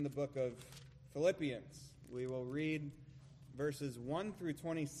In the book of Philippians, we will read verses 1 through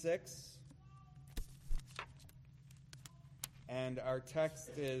 26, and our text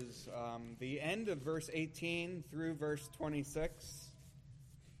is the end of verse 18 through verse 26,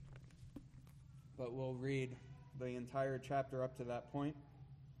 but we'll read the entire chapter up to that point.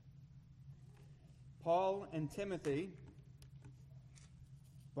 Paul and Timothy,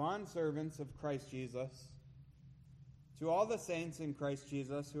 bondservants of Christ Jesus, to all the saints in Christ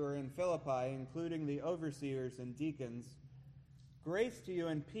Jesus who are in Philippi, including the overseers and deacons, grace to you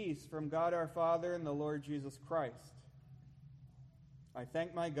and peace from God our Father and the Lord Jesus Christ. I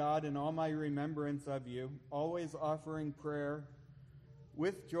thank my God in all my remembrance of you, always offering prayer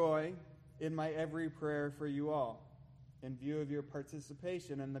with joy in my every prayer for you all, in view of your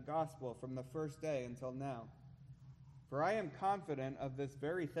participation in the gospel from the first day until now. For I am confident of this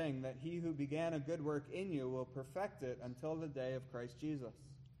very thing, that he who began a good work in you will perfect it until the day of Christ Jesus.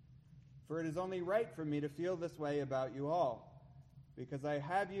 For it is only right for me to feel this way about you all, because I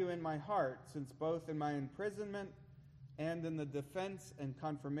have you in my heart, since both in my imprisonment and in the defense and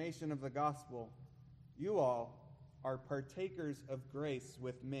confirmation of the gospel, you all are partakers of grace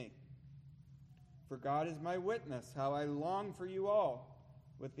with me. For God is my witness, how I long for you all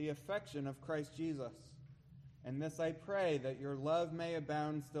with the affection of Christ Jesus. And this I pray, that your love may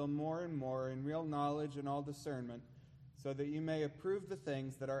abound still more and more in real knowledge and all discernment, so that you may approve the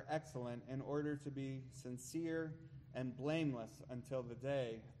things that are excellent, in order to be sincere and blameless until the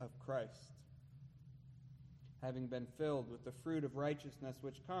day of Christ, having been filled with the fruit of righteousness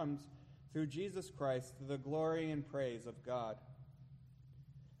which comes through Jesus Christ, to the glory and praise of God.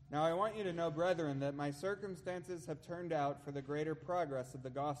 Now I want you to know, brethren, that my circumstances have turned out for the greater progress of the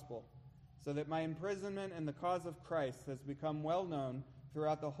gospel, so that my imprisonment in the cause of Christ has become well known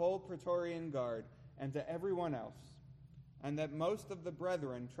throughout the whole Praetorian Guard and to everyone else, and that most of the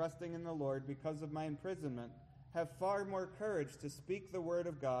brethren, trusting in the Lord because of my imprisonment, have far more courage to speak the word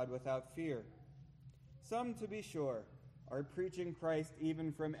of God without fear. Some, to be sure, are preaching Christ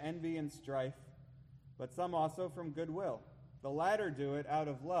even from envy and strife, but some also from goodwill. The latter do it out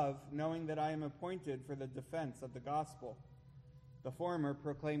of love, knowing that I am appointed for the defense of the gospel. The former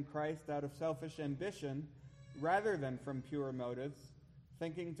proclaim Christ out of selfish ambition rather than from pure motives,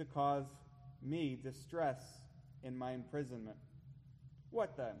 thinking to cause me distress in my imprisonment.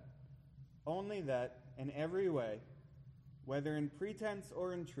 What then? Only that in every way, whether in pretense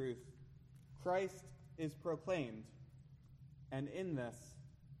or in truth, Christ is proclaimed, and in this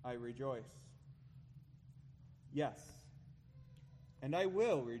I rejoice. Yes, and I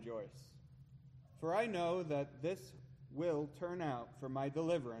will rejoice, for I know that this will turn out for my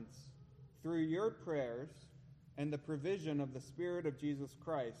deliverance through your prayers and the provision of the Spirit of Jesus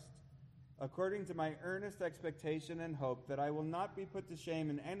Christ, according to my earnest expectation and hope that I will not be put to shame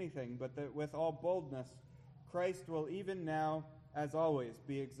in anything, but that with all boldness Christ will even now, as always,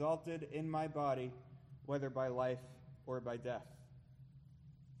 be exalted in my body, whether by life or by death.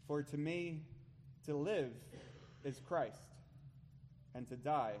 For to me, to live is Christ, and to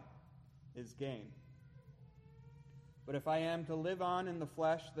die is gain. But if I am to live on in the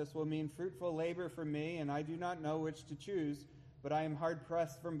flesh, this will mean fruitful labor for me, and I do not know which to choose, but I am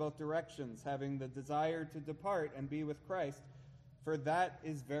hard-pressed from both directions, having the desire to depart and be with Christ, for that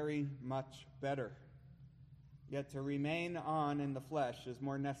is very much better. Yet to remain on in the flesh is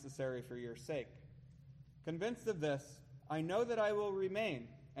more necessary for your sake. Convinced of this, I know that I will remain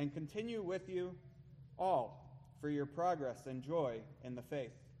and continue with you all for your progress and joy in the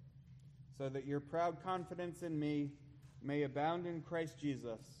faith, so that your proud confidence in me may abound in Christ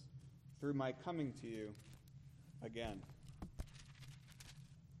Jesus through my coming to you again.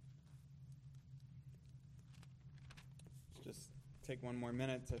 Let's just take one more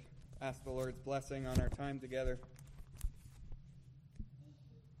minute to ask the Lord's blessing on our time together.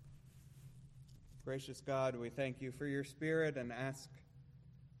 Gracious God, we thank you for your Spirit and ask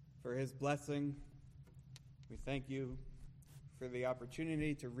for his blessing. We thank you for the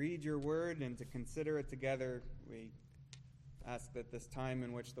opportunity to read your word and to consider it together. We ask that this time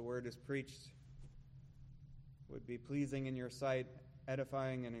in which the word is preached would be pleasing in your sight,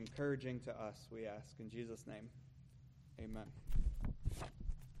 edifying and encouraging to us, we ask. In Jesus' name, amen.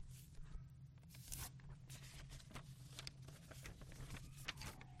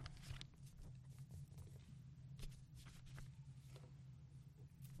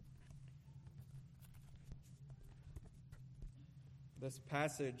 This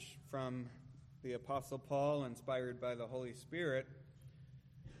passage from the Apostle Paul, inspired by the Holy Spirit,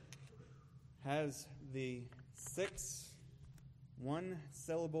 has the 6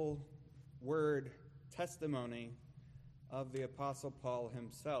 one-syllable word testimony of the Apostle Paul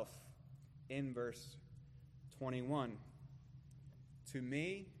himself in verse 21. To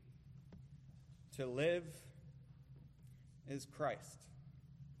me, to live is Christ.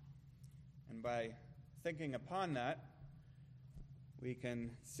 And by thinking upon that, we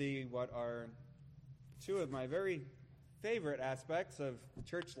can see what are two of my very favorite aspects of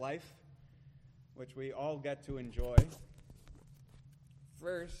church life, which we all get to enjoy.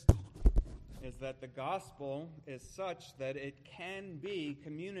 First is that the gospel is such that it can be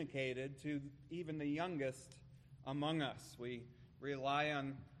communicated to even the youngest among us. We rely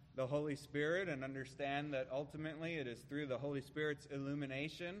on the Holy Spirit and understand that ultimately it is through the Holy Spirit's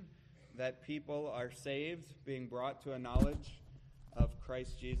illumination that people are saved, being brought to a knowledge of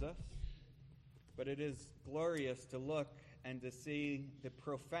Christ Jesus. But it is glorious to look and to see the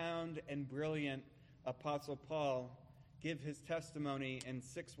profound and brilliant Apostle Paul give his testimony in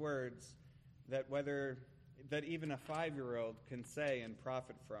 6 words that even a 5-year-old can say and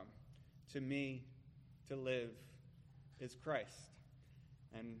profit from. To me, to live is Christ.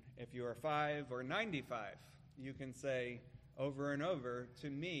 And if you are 5 or 95, you can say over and over, to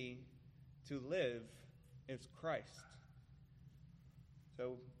me, to live is Christ.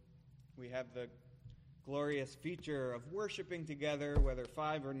 So we have the glorious feature of worshiping together, whether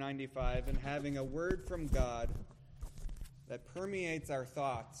 5 or 95, and having a word from God that permeates our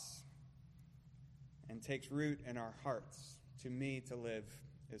thoughts and takes root in our hearts. To me, to live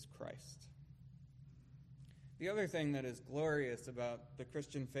is Christ. The other thing that is glorious about the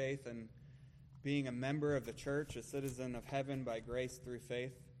Christian faith and being a member of the church, a citizen of heaven by grace through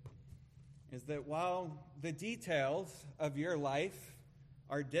faith, is that while the details of your life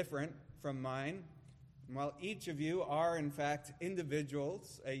are different from mine, and while each of you are in fact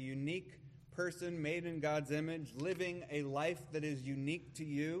individuals, a unique person made in God's image, living a life that is unique to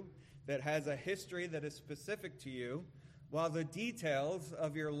you, that has a history that is specific to you, while the details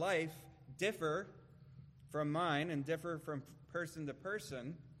of your life differ from mine and differ from person to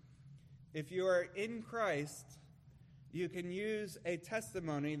person, if you are in Christ, you can use a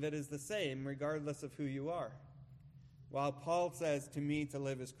testimony that is the same regardless of who you are. While Paul says, to me to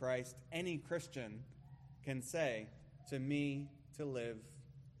live is Christ, any Christian can say, to me to live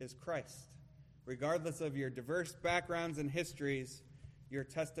is Christ. Regardless of your diverse backgrounds and histories, your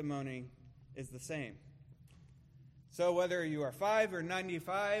testimony is the same. So whether you are 5 or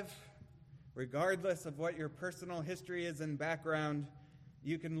 95, regardless of what your personal history is and background,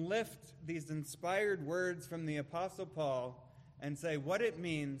 you can lift these inspired words from the Apostle Paul and say, what it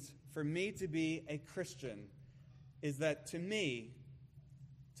means for me to be a Christian is that to me,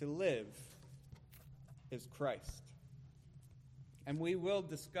 to live is Christ. And we will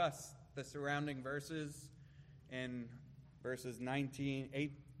discuss the surrounding verses in verses 19,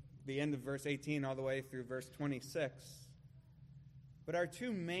 the end of verse 18 all the way through verse 26. But our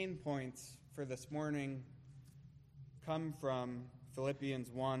 2 main points for this morning come from Philippians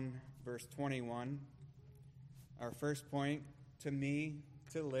 1, verse 21. Our first point, to me,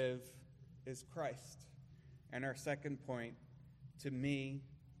 to live is Christ. And our second point, to me,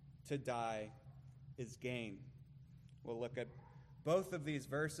 to die is gain. We'll look at both of these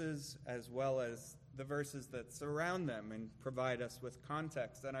verses as well as the verses that surround them and provide us with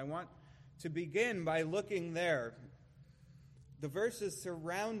context. And I want to begin by looking there. The verses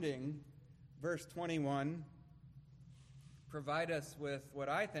surrounding verse 21 provide us with what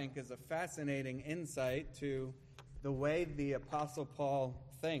I think is a fascinating insight to the way the Apostle Paul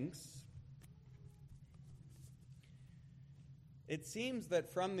thinks. It seems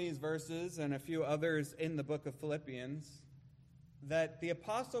that from these verses and a few others in the book of Philippians, that the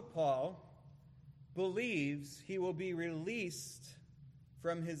Apostle Paul believes he will be released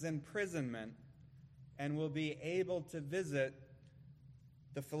from his imprisonment and will be able to visit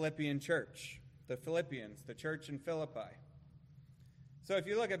the Philippian church, the Philippians, the church in Philippi. So if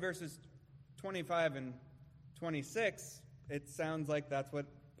you look at verses 25 and 26, it sounds like that's what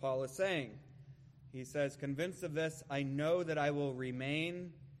Paul is saying. He says, convinced of this, I know that I will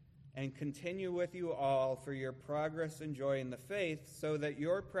remain and continue with you all for your progress and joy in the faith, so that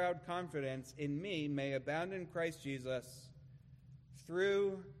your proud confidence in me may abound in Christ Jesus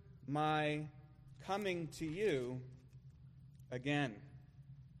through my coming to you again.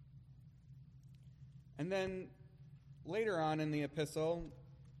 And then later on in the epistle,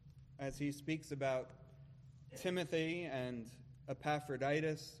 as he speaks about Timothy and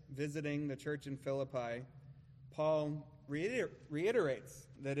Epaphroditus visiting the church in Philippi, Paul reiterates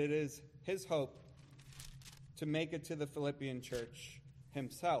that it is his hope to make it to the Philippian church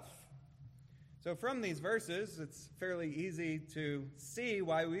himself. So from these verses, it's fairly easy to see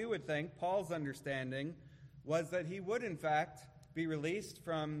why we would think Paul's understanding was that he would, in fact, be released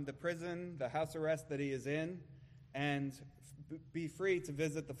from the prison, the house arrest that he is in, and be free to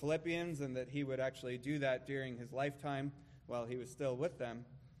visit the Philippians, and that he would actually do that during his lifetime while he was still with them.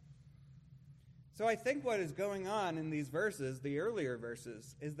 So I think what is going on in these verses, the earlier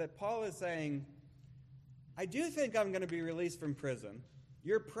verses, is that Paul is saying, I do think I'm going to be released from prison.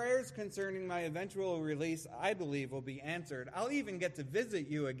 Your prayers concerning my eventual release, I believe, will be answered. I'll even get to visit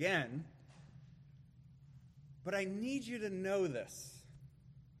you again. But I need you to know this.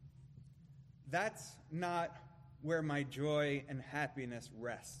 That's not where my joy and happiness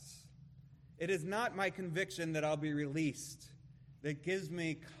rests. It is not my conviction that I'll be released that gives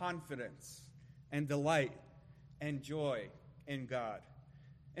me confidence and delight and joy in God.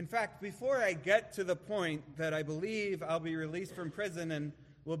 In fact, before I get to the point that I believe I'll be released from prison and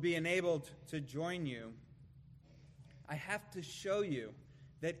will be enabled to join you, I have to show you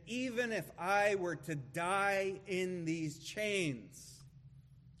that even if I were to die in these chains,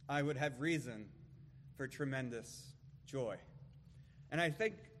 I would have reason for tremendous joy. And I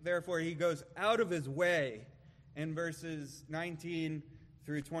think, therefore, he goes out of his way in verses 19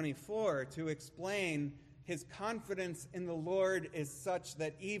 through 24 to explain his confidence in the Lord is such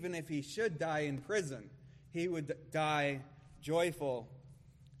that even if he should die in prison, he would die joyful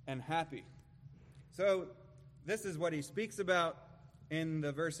and happy. So this is what he speaks about in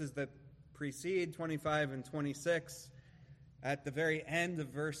the verses that precede 25 and 26. At the very end of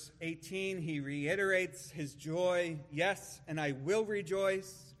verse 18, he reiterates his joy. Yes, and I will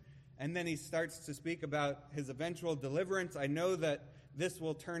rejoice. And then he starts to speak about his eventual deliverance. I know that this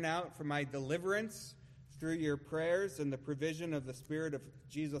will turn out for my deliverance through your prayers and the provision of the Spirit of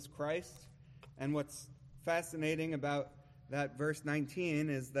Jesus Christ. And what's fascinating about that verse 19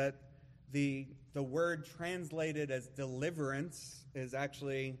 is that the word translated as deliverance is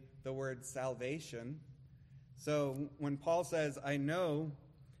actually the word salvation. So when Paul says, I know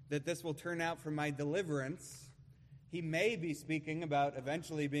that this will turn out for my deliverance, he may be speaking about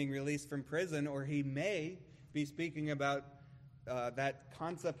eventually being released from prison, or he may be speaking about that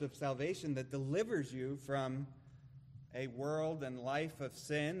concept of salvation that delivers you from a world and life of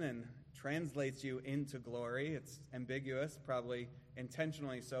sin and translates you into glory. It's ambiguous, probably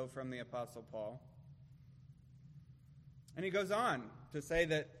intentionally so from the Apostle Paul. And he goes on to say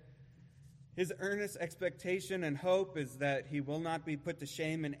that his earnest expectation and hope is that he will not be put to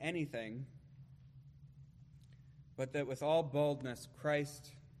shame in anything, but that with all boldness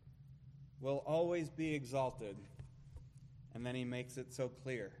Christ will always be exalted. And then he makes it so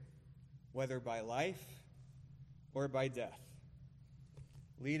clear, whether by life or by death.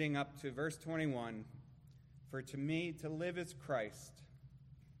 Leading up to verse 21, for to me to live is Christ,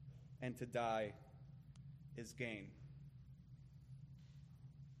 and to die is gain.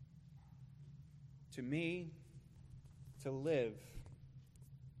 To me, to live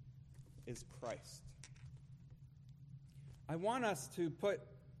is Christ. I want us to put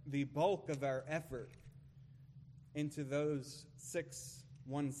the bulk of our effort into those 6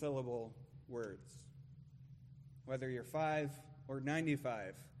 one-syllable words. Whether you're 5 or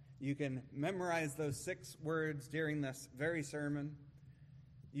 95, you can memorize those 6 words during this very sermon.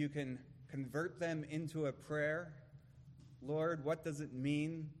 You can convert them into a prayer. Lord, what does it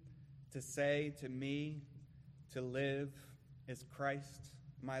mean to say to me, to live is Christ?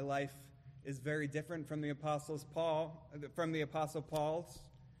 My life is very different from the Apostle Paul's.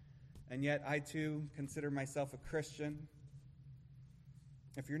 And yet I too consider myself a Christian.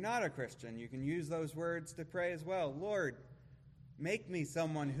 If you're not a Christian, you can use those words to pray as well. Lord, make me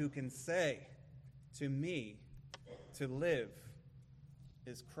someone who can say to me, to live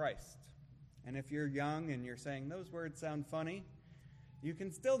is Christ. And if you're young and you're saying those words sound funny, you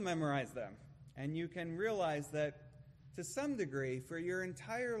can still memorize them. And you can realize that to some degree, for your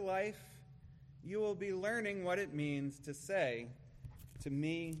entire life, you will be learning what it means to say, to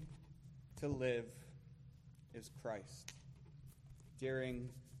me, to live is Christ. During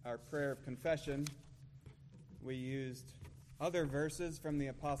our prayer of confession, we used other verses from the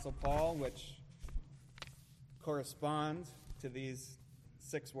Apostle Paul, which correspond to these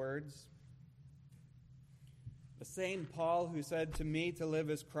 6 words. The same Paul who said, to me to live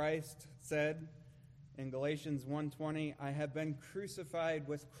is Christ, said in Galatians 1:20, I have been crucified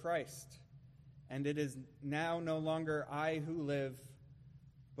with Christ, and it is now no longer I who live,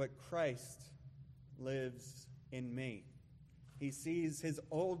 but Christ lives in me. He sees his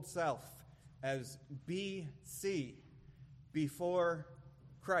old self as BC, before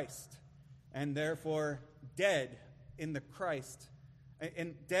Christ, and therefore dead in the Christ,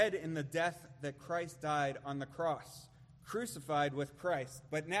 and dead in the death that Christ died on the cross, crucified with Christ.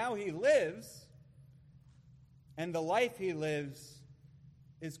 But now he lives And the life he lives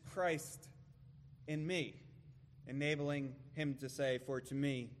is Christ in me, enabling him to say, for to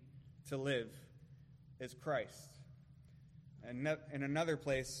me to live is Christ. And in another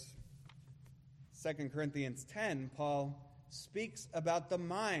place, 2 Corinthians 10, Paul speaks about the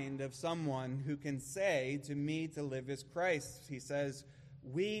mind of someone who can say, to me to live is Christ. He says,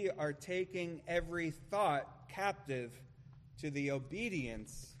 we are taking every thought captive to the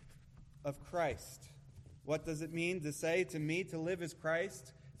obedience of Christ. What does it mean to say, to me to live is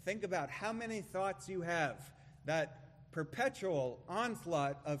Christ? Think about how many thoughts you have, that perpetual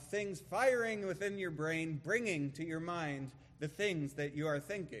onslaught of things firing within your brain, bringing to your mind the things that you are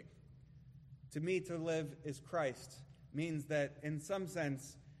thinking. To me to live is Christ means that in some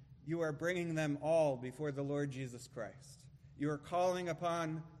sense you are bringing them all before the Lord Jesus Christ. You are calling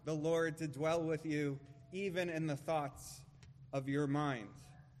upon the Lord to dwell with you even in the thoughts of your mind.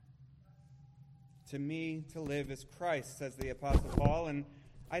 To me to live is Christ, says the Apostle Paul. And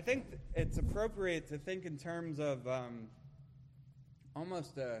I think it's appropriate to think in terms of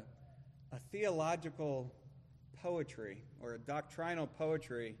almost a theological poetry or a doctrinal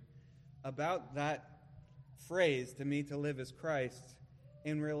poetry about that phrase, to me to live is Christ,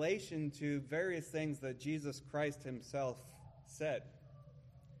 in relation to various things that Jesus Christ himself said.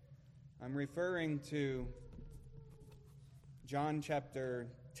 I'm referring to John chapter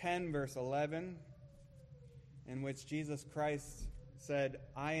 10, verse 11, in which Jesus Christ said,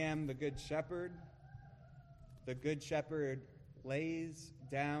 I am the good shepherd. The good shepherd lays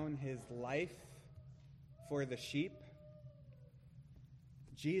down his life for the sheep.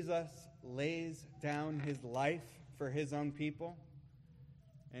 Jesus lays down his life for his own people.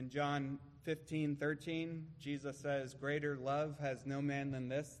 In John 15:13, Jesus says, greater love has no man than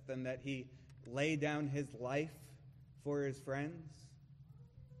this, than that he lay down his life for his friends.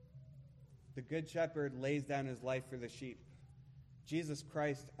 The good shepherd lays down his life for the sheep. Jesus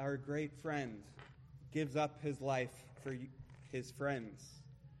Christ, our great friend, gives up his life for his friends.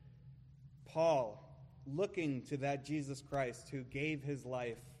 Paul, looking to that Jesus Christ who gave his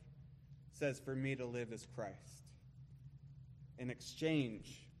life, says, for me to live is Christ. In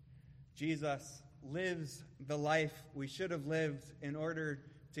exchange, Jesus lives the life we should have lived in order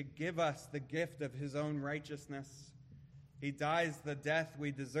to give us the gift of his own righteousness. He dies the death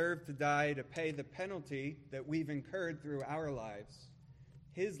we deserve to die to pay the penalty that we've incurred through our lives.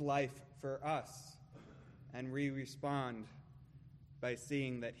 His life for us. And we respond by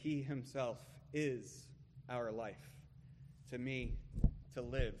seeing that he himself is our life. To me, to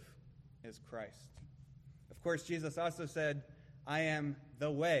live is Christ. Of course, Jesus also said, I am the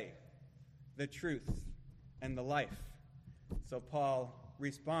way, the truth, and the life. So Paul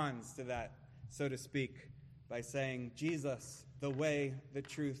responds to that, so to speak, by saying, Jesus, the way, the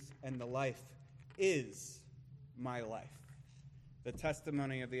truth, and the life, is my life. The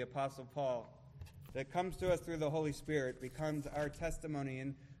testimony of the Apostle Paul that comes to us through the Holy Spirit becomes our testimony.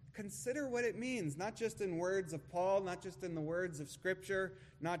 And consider what it means, not just in words of Paul, not just in the words of Scripture,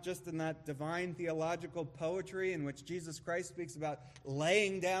 not just in that divine theological poetry in which Jesus Christ speaks about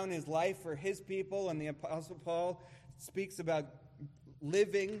laying down his life for his people, and the Apostle Paul speaks about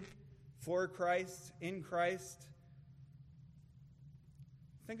living for Christ, in Christ.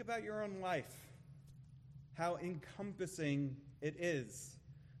 Think about your own life, how encompassing it is.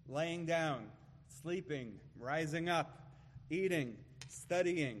 Laying down, sleeping, rising up, eating,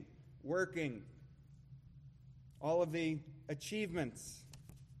 studying, working, all of the achievements,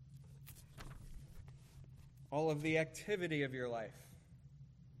 all of the activity of your life,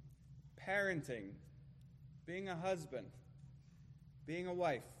 parenting, being a husband, being a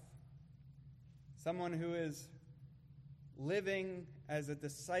wife, someone who is living as a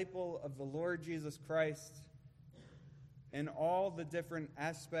disciple of the Lord Jesus Christ in all the different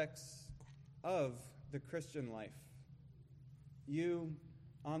aspects of the Christian life. You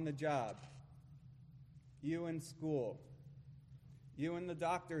on the job, you in school, you in the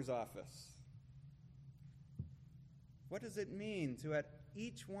doctor's office. What does it mean to, at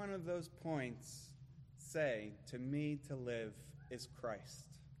each one of those points, say, to me to live is Christ?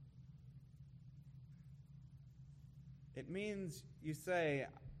 It means you say,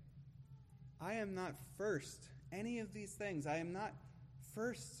 I am not first any of these things. I am not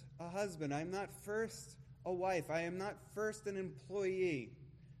first a husband. I am not first a wife. I am not first an employee.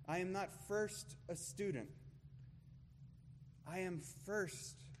 I am not first a student. I am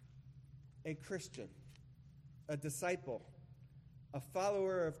first a Christian, a disciple, a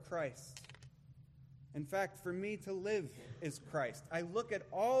follower of Christ. In fact, for me to live is Christ. I look at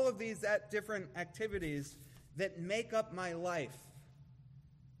all of these different activities that make up my life.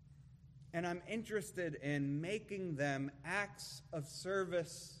 and I'm interested in making them acts of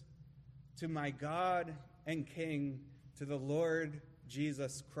service to my God and King, to the Lord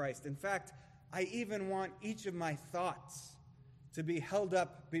Jesus Christ. In fact, I even want each of my thoughts to be held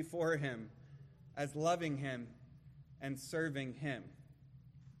up before him as loving him and serving him.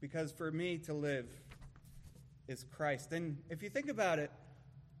 Because for me to live is Christ. And if you think about it,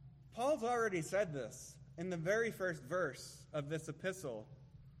 Paul's already said this in the very first verse of this epistle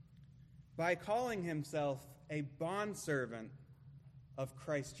by calling himself a bondservant of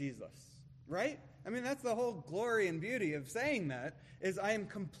Christ Jesus. Right? I mean, that's the whole glory and beauty of saying that, is I am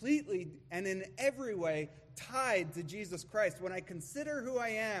completely and in every way tied to Jesus Christ. When I consider who I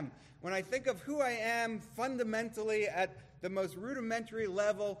am, when I think of who I am fundamentally at the most rudimentary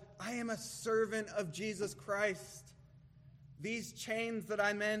level, I am a servant of Jesus Christ. These chains that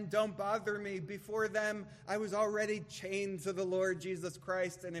I'm in don't bother me. Before them, I was already chained to the Lord Jesus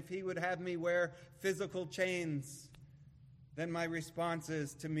Christ, and if he would have me wear physical chains, then my response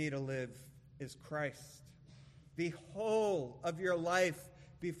is, to me to live is Christ. The whole of your life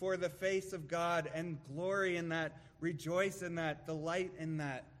before the face of God, and glory in that, rejoice in that, delight in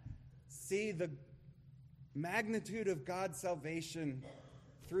that. See the magnitude of God's salvation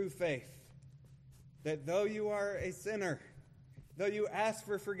through faith. That though you are a sinner, though you ask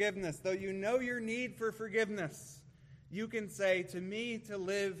for forgiveness, though you know your need for forgiveness, you can say, to me to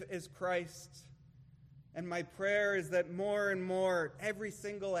live is Christ. And my prayer is that more and more, every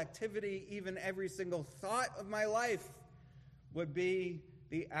single activity, even every single thought of my life, would be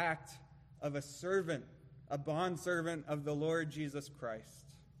the act of a servant, a bondservant of the Lord Jesus Christ.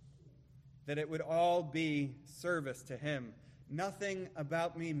 That it would all be service to him. Nothing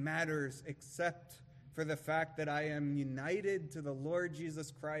about me matters except for the fact that I am united to the Lord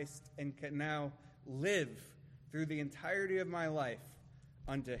Jesus Christ and can now live through the entirety of my life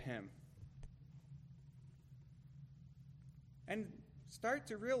unto him. And start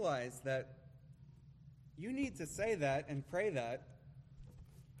to realize that you need to say that and pray that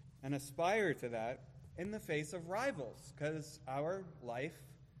and aspire to that in the face of rivals, because our life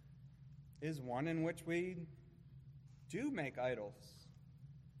is one in which we do make idols.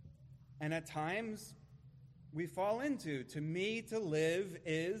 And at times we fall into, to me to live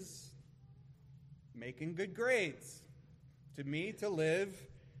is making good grades. To me to live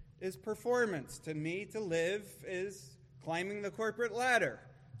is performance. To me to live is climbing the corporate ladder.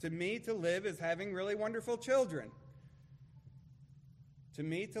 To me to live is having really wonderful children. To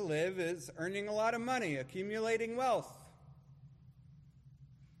me to live is earning a lot of money, accumulating wealth.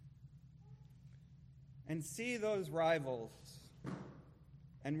 And see those rivals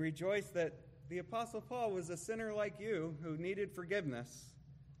and rejoice that the Apostle Paul was a sinner like you who needed forgiveness,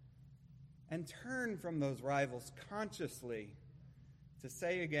 and turn from those rivals consciously to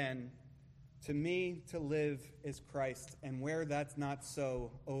say again, to me to live is Christ, and where that's not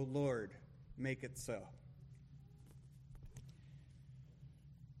so, O Lord, make it so.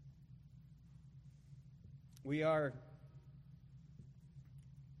 We are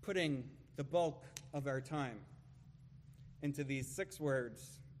putting the bulk of our time into these 6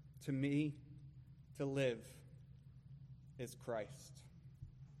 words, to me to live is Christ.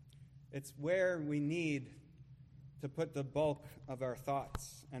 It's where we need to put the bulk of our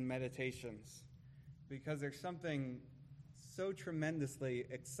thoughts and meditations, because there's something so tremendously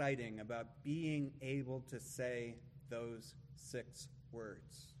exciting about being able to say those 6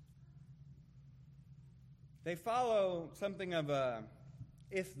 words. They follow something of a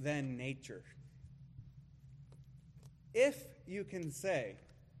if-then nature. If you can say,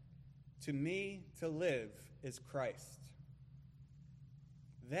 to me to live is Christ,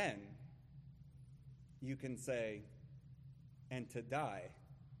 then you can say, and to die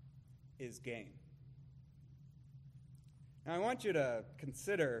is gain. Now I want you to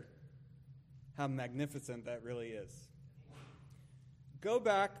consider how magnificent that really is. Go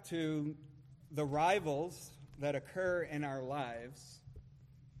back to the rivals that occur in our lives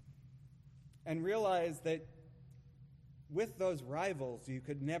and realize that with those rivals, you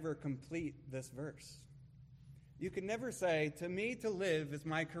could never complete this verse. You could never say, to me to live is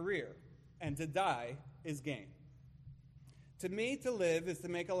my career, and to die is gain. To me to live is to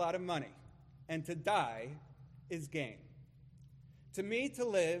make a lot of money, and to die is gain. To me to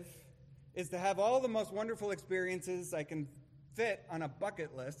live is to have all the most wonderful experiences I can fit on a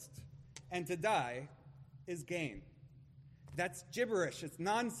bucket list, and to die is gain. That's gibberish. It's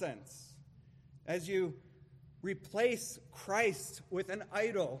nonsense. As you replace Christ with an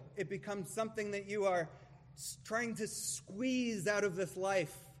idol, it becomes something that you are trying to squeeze out of this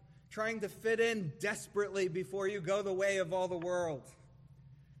life, trying to fit in desperately before you go the way of all the world.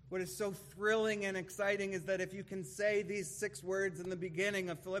 What is so thrilling and exciting is that if you can say these 6 words in the beginning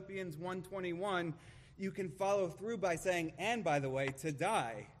of Philippians 1:21, you can follow through by saying, and by the way, to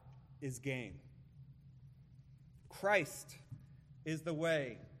die is gain. Christ is the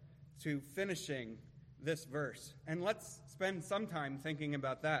way to finishing this verse. And let's spend some time thinking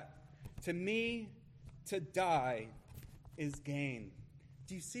about that. To me, to die is gain.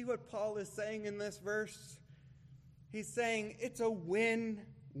 Do you see what Paul is saying in this verse? He's saying it's a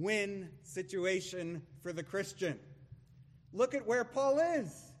win-win situation for the Christian. Look at where Paul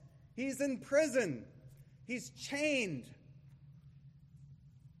is. He's in prison. He's chained.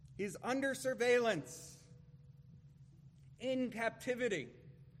 He's under surveillance, in captivity.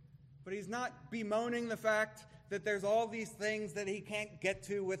 But he's not bemoaning the fact that there's all these things that he can't get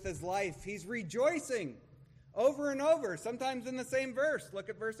to with his life. He's rejoicing over and over, sometimes in the same verse. Look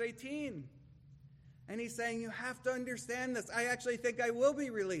at verse 18. And he's saying, you have to understand this. I actually think I will be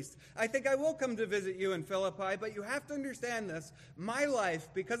released. I think I will come to visit you in Philippi, but you have to understand this. My life,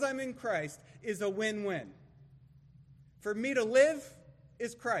 because I'm in Christ, is a win-win. For me to live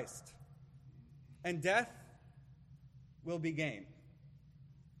is Christ, and death will be gain.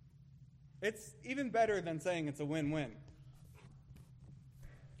 It's even better than saying it's a win-win.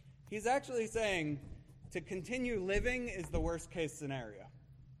 He's actually saying to continue living is the worst-case scenario.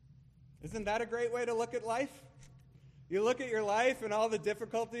 Isn't that a great way to look at life? You look at your life and all the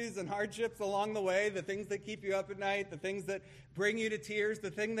difficulties and hardships along the way, the things that keep you up at night, the things that bring you to tears,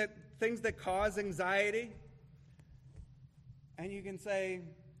 the things that cause anxiety. And you can say,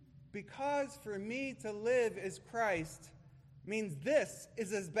 because for me to live is Christ, means this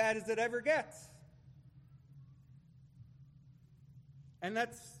is as bad as it ever gets. And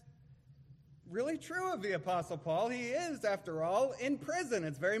that's really true of the Apostle Paul. He is, after all, in prison.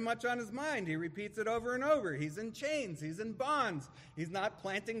 It's very much on his mind. He repeats it over and over. He's in chains. He's in bonds. He's not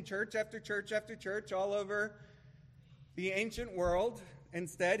planting church after church after church all over the ancient world.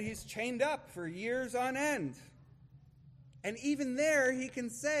 Instead, he's chained up for years on end. And even there, he can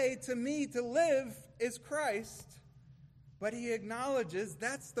say, to me, to live is Christ. But he acknowledges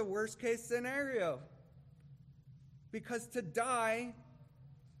that's the worst-case scenario. Because to die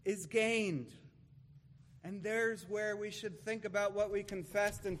is gained. And there's where we should think about what we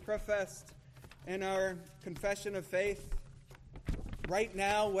confessed and professed in our confession of faith. Right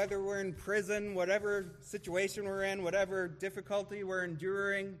now, whether we're in prison, whatever situation we're in, whatever difficulty we're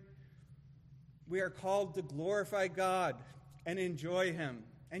enduring, we are called to glorify God and enjoy Him.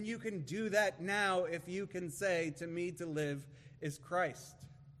 And you can do that now if you can say, to me to live is Christ.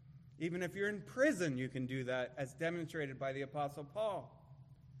 Even if you're in prison, you can do that, as demonstrated by the Apostle Paul.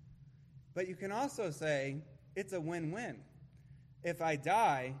 But you can also say, it's a win-win. If I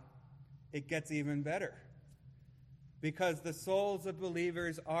die, it gets even better. Because the souls of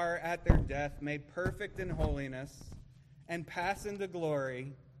believers are at their death made perfect in holiness and pass into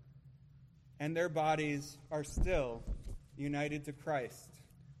glory, and their bodies are still united to Christ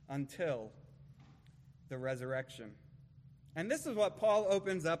until the resurrection. And this is what Paul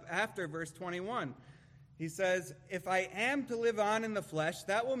opens up after verse 21. He says, if I am to live on in the flesh,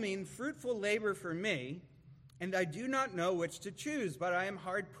 that will mean fruitful labor for me, and I do not know which to choose, but I am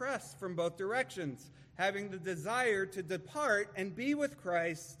hard-pressed from both directions, having the desire to depart and be with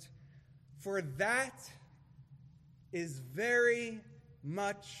Christ, for that is very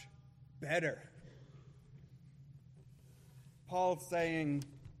much better. Paul's saying,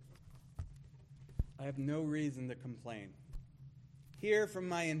 I have no reason to complain. Here from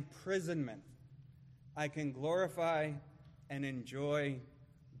my imprisonment, I can glorify and enjoy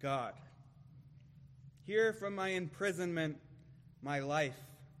God. Here from my imprisonment, my life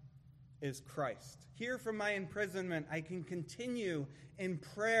is Christ. Here from my imprisonment, I can continue in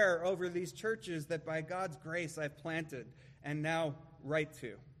prayer over these churches that by God's grace I've planted and now write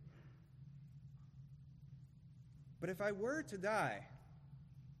to. But if I were to die,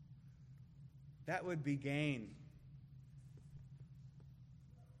 that would be gain.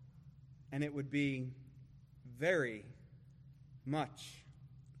 And it would be very much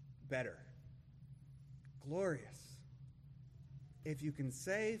better. Glorious. If you can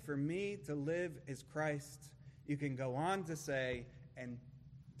say, for me to live is Christ, you can go on to say, and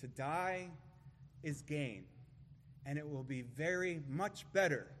to die is gain. And it will be very much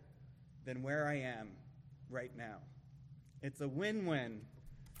better than where I am right now. It's a win-win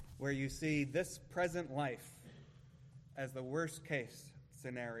where you see this present life as the worst case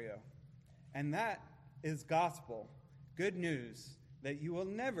scenario. And that is gospel, good news that you will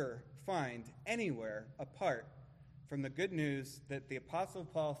never find anywhere apart from the good news that the Apostle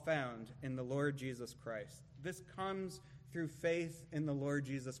Paul found in the Lord Jesus Christ. This comes through faith in the Lord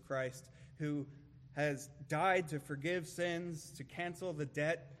Jesus Christ, who has died to forgive sins, to cancel the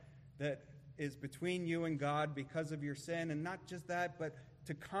debt that is between you and God because of your sin. And not just that, but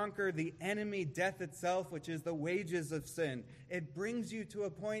to conquer the enemy, death itself, which is the wages of sin. It brings you to a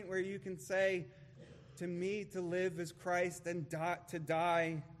point where you can say, to me, to live is Christ, and to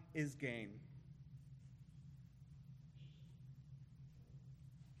die is gain.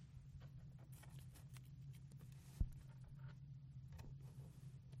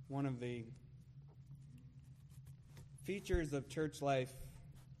 One of the features of church life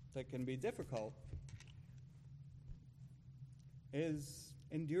that can be difficult is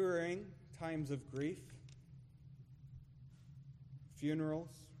enduring times of grief,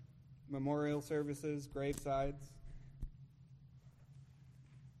 funerals, memorial services, gravesides,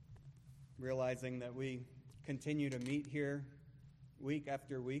 realizing that we continue to meet here week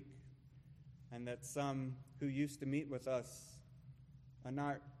after week, and that some who used to meet with us are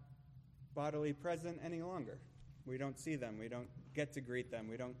not bodily present any longer. We don't see them. We don't get to greet them.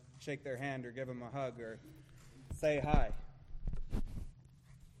 We don't shake their hand or give them a hug or say hi.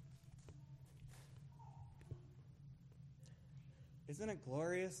 Isn't it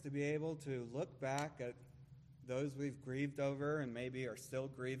glorious to be able to look back at those we've grieved over and maybe are still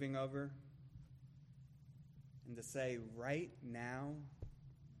grieving over, and to say, right now,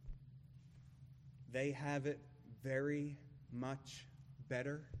 they have it very much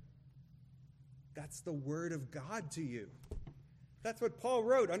better? That's the word of God to you. That's what Paul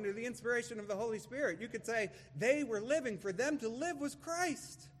wrote under the inspiration of the Holy Spirit. You could say, they were living. For them to live was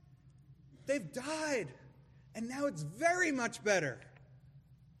Christ. They've died, and now it's very much better.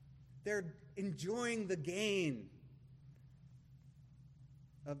 They're enjoying the gain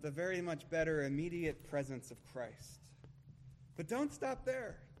of the very much better immediate presence of Christ. But don't stop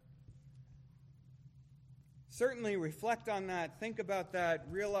there. Certainly reflect on that, think about that,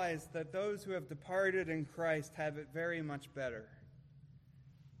 realize that those who have departed in Christ have it very much better.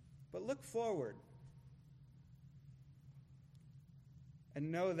 But look forward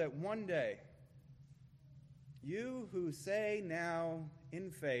and know that one day, you who say now in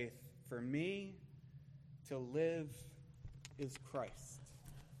faith, for me to live is Christ,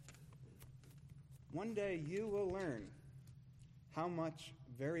 one day you will learn how much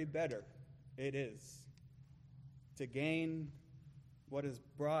very better it is to gain what is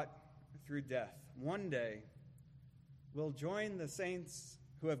brought through death. One day, we'll join the saints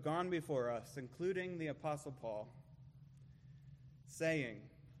who have gone before us, including the Apostle Paul, saying,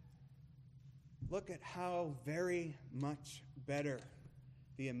 look at how very much better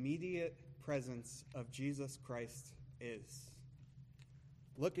the immediate presence of Jesus Christ is.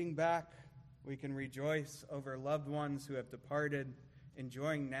 Looking back, we can rejoice over loved ones who have departed,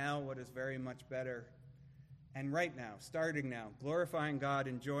 enjoying now what is very much better. And right now, starting now, glorifying God,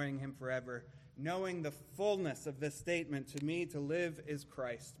 enjoying Him forever, knowing the fullness of this statement, to me to live is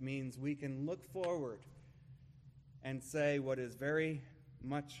Christ, means we can look forward and say what is very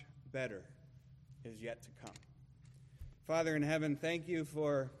much better is yet to come. Father in heaven, thank you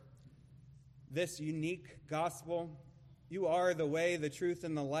for this unique gospel. You are the way, the truth,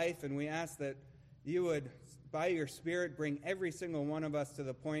 and the life, and we ask that you would, by your Spirit, bring every single one of us to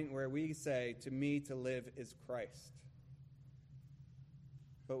the point where we say, to me to live is Christ.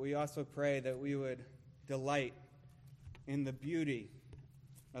 But we also pray that we would delight in the beauty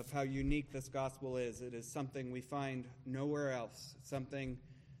of how unique this gospel is. It is something we find nowhere else, something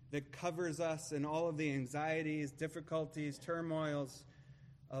that covers us in all of the anxieties, difficulties, turmoils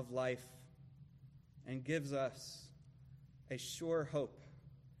of life, and gives us a sure hope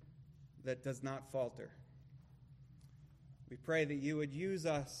that does not falter. We pray that you would use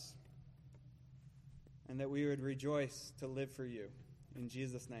us and that we would rejoice to live for you. In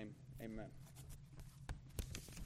Jesus' name, amen.